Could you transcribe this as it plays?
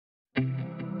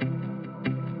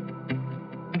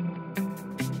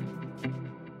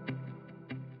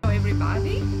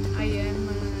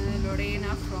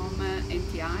from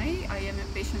NTI. I am a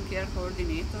patient care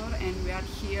coordinator, and we are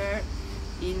here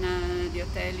in the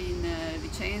hotel in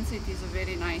Vicenza. It is a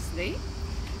very nice day,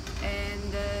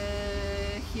 and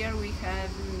here we have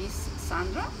Miss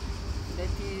Sandra,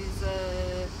 that is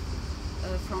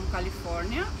from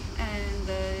California, and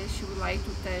she would like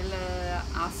to tell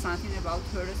us something about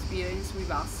her experience with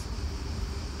us.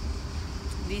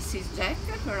 This is Jack,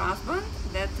 her husband,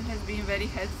 that has been very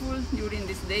helpful during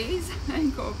these days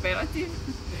and cooperative.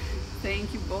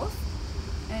 Thank you both.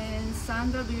 And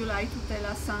Sandra, do you like to tell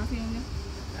us something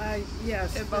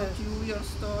yes, about you, your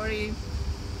story?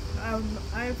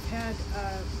 I've had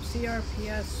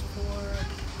CRPS for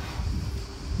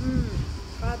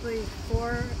probably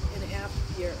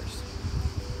 4.5 years.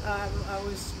 I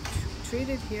was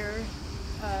treated here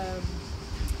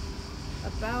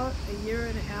about 1.5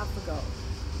 years ago,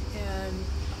 and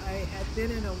I had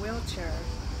been in a wheelchair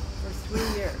for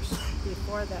 3 years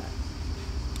before that.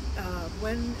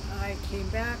 When I came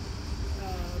back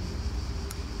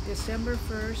December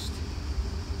 1st,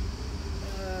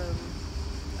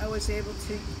 I was able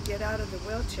to get out of the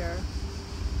wheelchair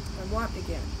and walk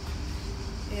again.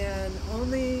 And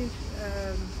only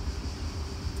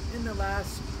in the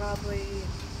last probably,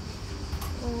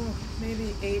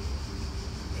 maybe eight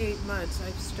months,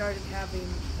 I've started having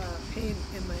pain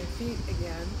in my feet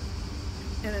again,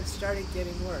 and it started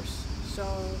getting worse. So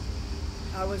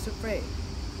I was afraid,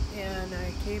 and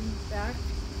I came back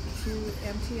to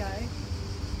MTI,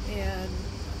 and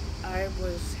I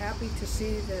was happy to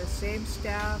see the same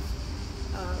staff.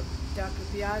 Dr.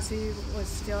 Biazzi was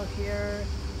still here.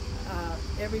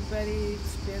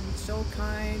 Everybody's been so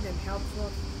kind and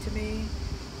helpful to me,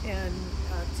 and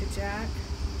to Jack,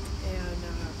 and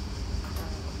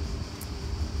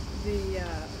the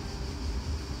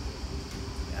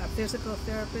physical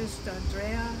therapist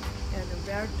Andrea and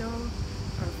Umberto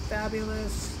are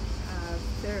fabulous.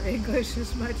 Their English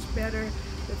is much better,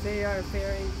 but they are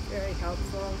very, very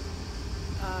helpful.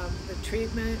 The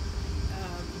treatment,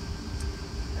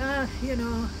 you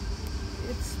know,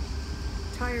 it's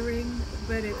tiring,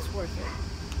 but it's worth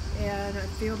it. And I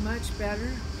feel much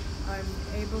better. I'm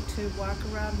able to walk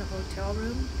around the hotel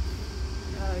room.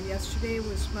 Yesterday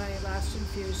was my last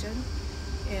infusion,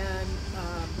 and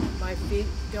my feet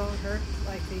don't hurt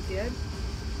like they did.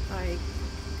 I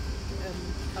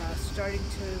am starting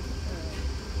to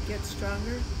get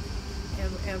stronger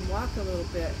and walk a little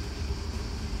bit.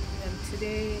 And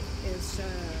today is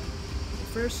the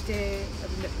first day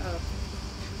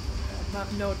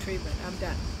of no treatment. I'm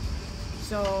done.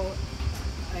 So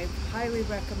I highly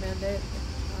recommend it.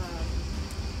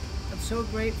 I'm so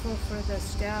grateful for the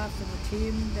staff and the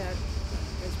team that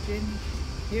has been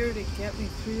here to get me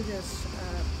through this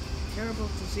terrible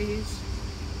disease,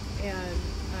 and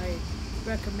I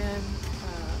recommend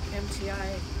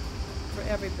MTI for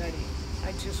everybody.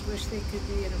 I just wish they could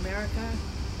be in America,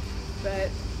 but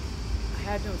I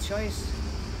had no choice.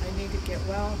 I need to get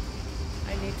well.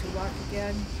 I need to walk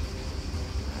again.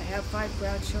 I have 5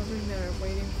 grandchildren that are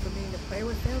waiting for me to play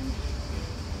with them,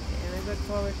 and I look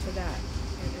forward to that.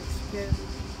 And it's been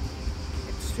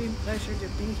an extreme pleasure to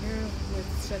be here with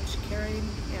such caring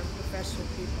and professional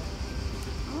people.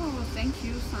 Oh, thank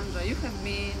you, Sandra. You have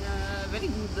been very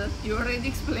good. You already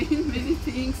explained many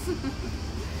things.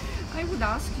 I would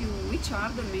ask you, which are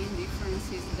the main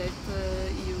differences that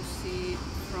you see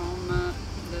from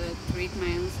the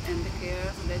treatments and the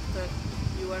care that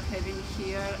you are having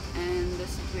here and the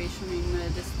situation in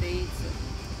the States?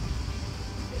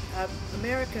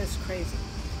 America is crazy.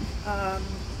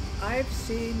 I've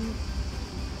seen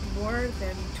more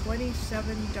than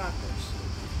 27 doctors.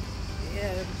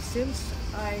 And since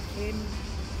I came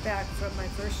back from my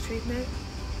first treatment,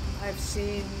 I've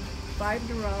seen 5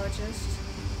 neurologists,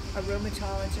 a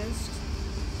rheumatologist,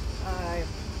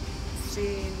 I've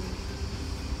seen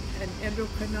an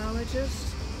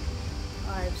endocrinologist,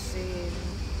 I've seen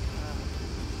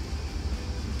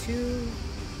 2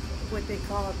 what they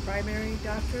call a primary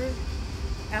doctor.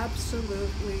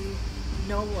 Absolutely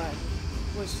no one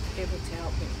was able to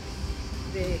help me.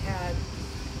 They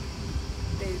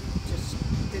just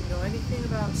didn't know anything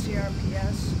about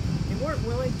CRPS. They weren't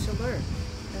willing to learn,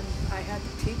 and I had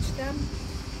to teach them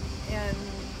and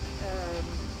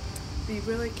be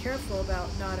really careful about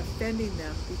not offending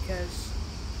them, because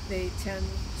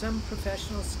some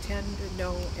professionals tend to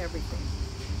know everything.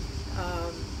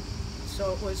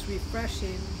 So it was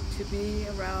refreshing to be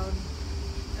around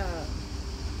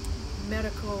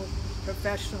medical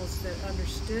professionals that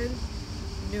understood,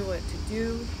 knew what to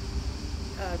do,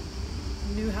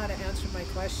 knew how to answer my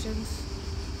questions,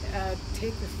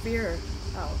 take the fear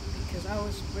out, because I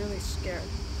was really scared.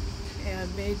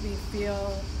 and made me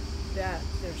feel that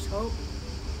there's hope,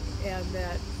 and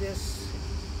that this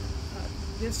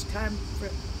time for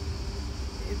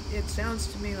it sounds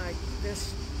to me like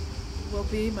this will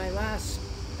be my last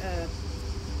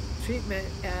treatment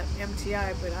at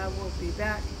MTI, but I will be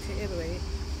back to Italy,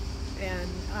 and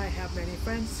I have many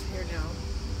friends here now,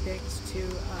 thanks to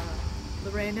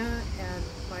Lorena and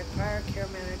my prior care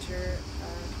manager,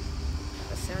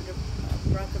 Sandra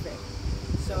McDonald.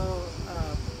 So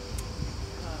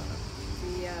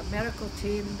the medical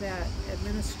team that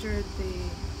administered the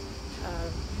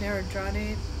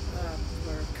Neridronate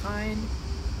were kind,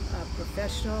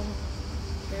 professional,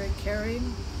 very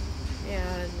caring,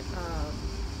 and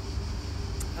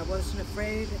I wasn't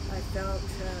afraid. I felt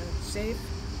safe,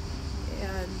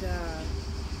 and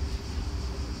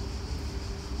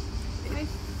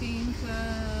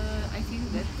I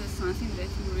think that something that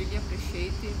you really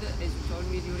appreciated, as you told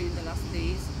me during the last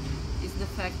days, is the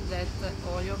fact that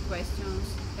all your questions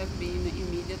have been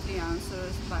immediately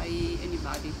answered by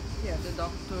anybody. Yes. The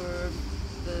doctor,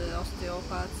 the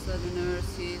osteopaths, the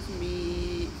nurses,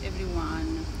 me,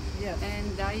 everyone. yes,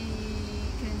 And I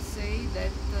can say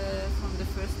that from the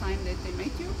first time that I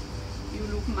met you, you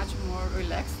look much more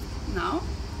relaxed now.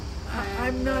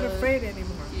 I'm not And, afraid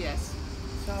anymore. Yes.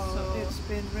 So So- it's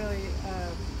been really,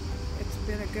 it's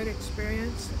been a good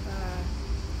experience.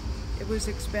 It was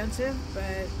expensive,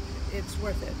 but it's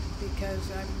worth it because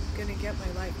I'm going to get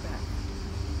my life back.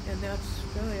 And that's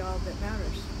really all that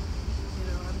matters. You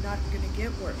know, I'm not going to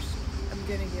get worse. I'm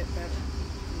going to get better.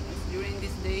 Yes, during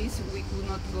these days we could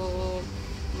not go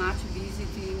much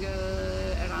visiting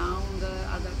around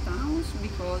other towns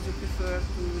because you prefer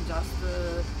to just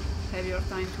have your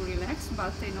time to relax,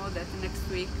 but I know that next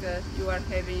week you are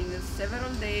having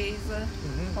several days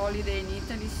holiday in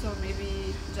Italy, so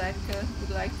maybe Jack would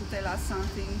like to tell us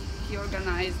something. He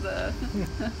organized the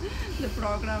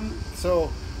program.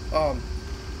 So,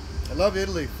 I love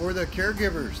Italy for the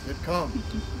caregivers that come.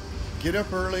 Get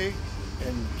up early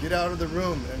and get out of the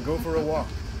room and go for a walk.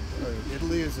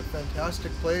 Italy is a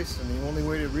fantastic place, and the only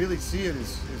way to really see it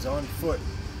is on foot.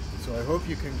 So I hope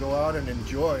you can go out and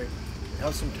enjoy,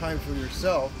 have some time for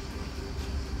yourself.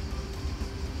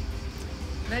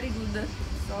 Very good.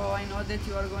 So I know that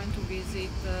you are going to visit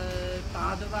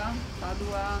Padua,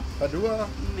 Padua,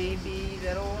 maybe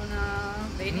Verona,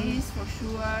 Venice for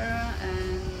sure,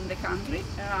 and the country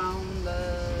around.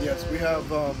 yes, we have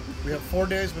 4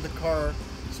 days with the car,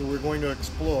 so we're going to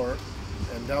explore,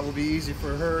 and that will be easy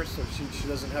for her, so she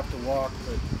doesn't have to walk.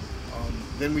 But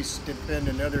then we spend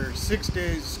another 6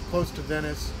 days close to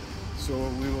Venice, so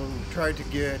we will try to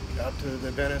get out to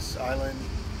the Venice island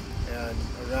and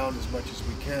around as much as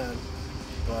we can.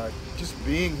 But just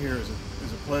being here is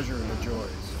a pleasure and a joy.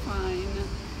 Fine.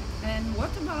 And what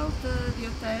about the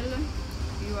hotel?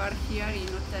 You are here in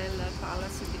Hotel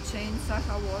Palace Vicenza.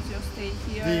 How was your stay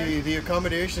here? The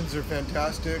accommodations are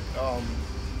fantastic.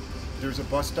 There's a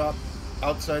bus stop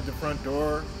outside the front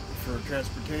door for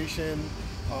transportation.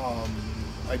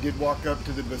 I did walk up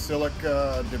to the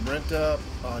Basilica di Brenta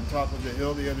on top of the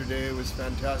hill the other day. It was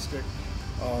fantastic.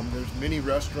 There's many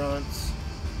restaurants.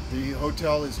 The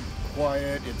hotel is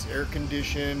quiet, it's air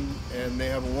conditioned, and they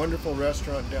have a wonderful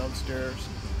restaurant downstairs.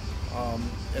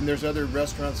 And there's other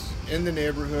restaurants in the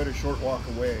neighborhood a short walk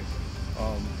away.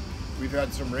 We've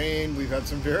had some rain, we've had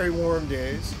some very warm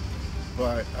days,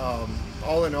 but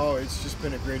all in all, it's just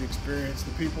been a great experience.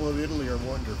 The people of Italy are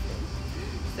wonderful.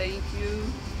 Thank you.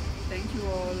 Thank you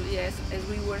all. Yes, as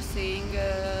we were saying,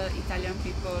 Italian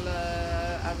people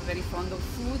are very fond of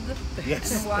food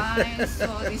Yes. and wine, so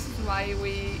this is why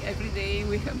every day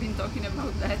we have been talking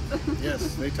about that.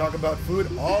 Yes, they talk about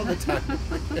food all the time.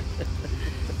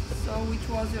 So which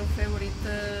was your favorite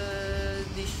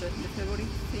dish, the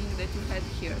favorite thing that you had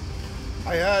here?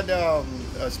 I had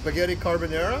a spaghetti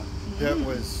carbonara that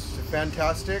was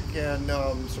fantastic, and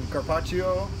some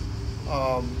carpaccio.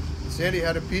 Sandy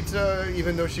had a pizza,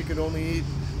 even though she could only eat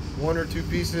 1 or 2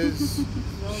 pieces.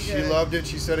 She good. loved it.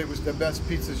 She said it was the best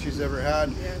pizza she's ever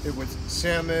had. Yes. It was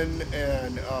salmon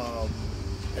and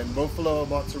buffalo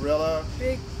mozzarella.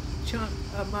 Big chunk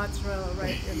of mozzarella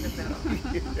right in the middle.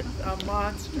 A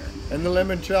monster. And the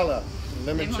limoncello.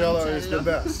 Limoncello is the Limoncello.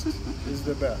 best. Is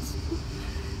the best.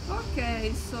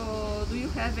 Okay, so do you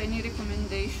have any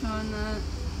recommendation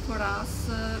for us?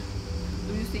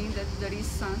 Do you think that there is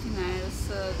something else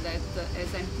that as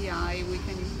MTI we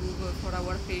can improve for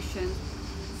our patients?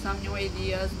 Some new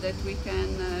ideas that we can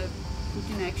put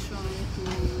in action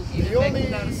to give The a only-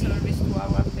 better service to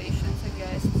our patients, I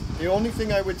guess? The only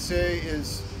thing I would say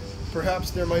is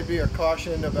perhaps there might be a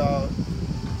caution about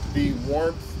the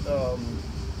warmth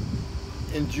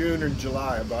in June or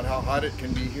July about how hot it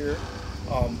can be here.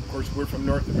 Of course, we're from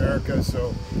North America,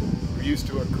 so we're used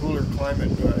to a cooler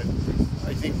climate, but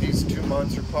I think these 2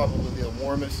 months are probably the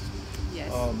warmest.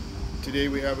 Yes. Today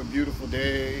we have a beautiful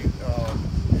day.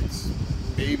 It's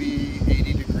maybe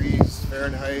 80 degrees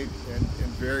Fahrenheit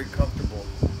and very comfortable.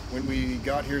 When we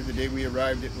got here the day we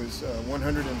arrived, it was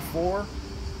 104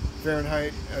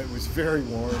 Fahrenheit. It was very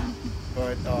warm,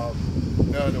 but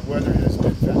no, the weather has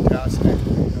been fantastic.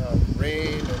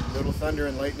 Rain and little thunder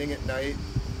and lightning at night.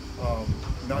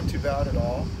 Not too bad at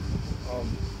all.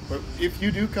 But if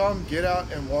you do come, get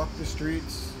out and walk the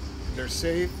streets. They're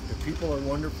safe, the people are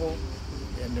wonderful,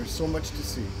 and there's so much to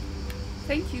see.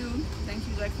 Thank you,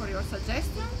 Jack, for your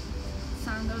suggestion.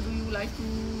 Sandra, do you like to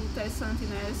tell something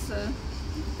else?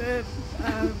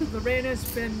 Lorena's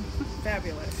been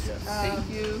fabulous. Yes. Thank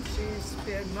you. She's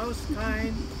been most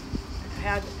kind,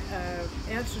 had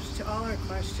answers to all our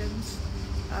questions.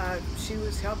 She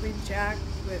was helping Jack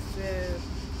with the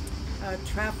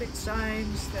traffic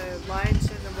signs, the lines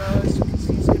in the roads, because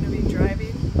he's going to be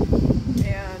driving.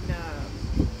 And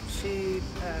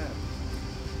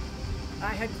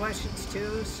I had questions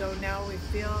too, so now we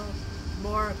feel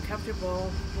more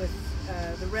comfortable with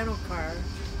the rental car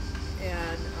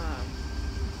and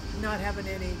not having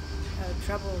any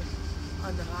trouble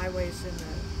on the highways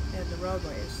and the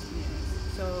roadways.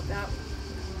 Yes. So that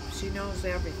she knows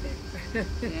everything.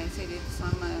 Yes, I did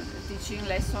some teaching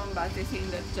lesson, but I think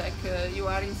that Jack, you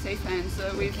are in safe hands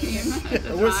with him.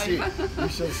 We'll see. We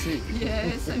shall see.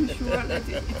 Yes, I'm sure that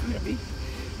it will be.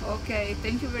 Okay,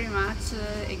 thank you very much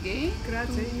again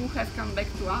Grazie. to have come back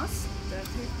to us.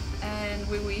 Grazie. And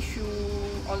we wish you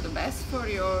all the best for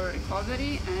your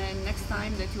recovery, and next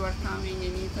time that you are coming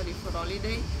in Italy for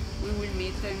holiday, we will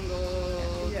meet and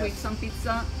go to eat some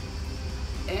pizza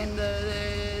and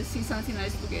see something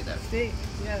nice together. See,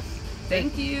 yes.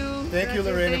 Thank you. Thank you,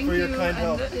 Lorena, for your kind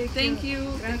help. Thank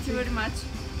you. Thank you very much.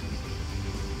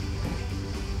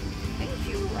 Thank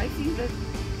you. I think that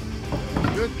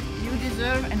Good. you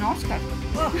deserve an Oscar.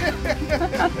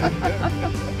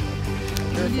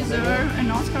 You deserve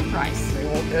an Oscar prize. They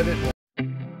won't edit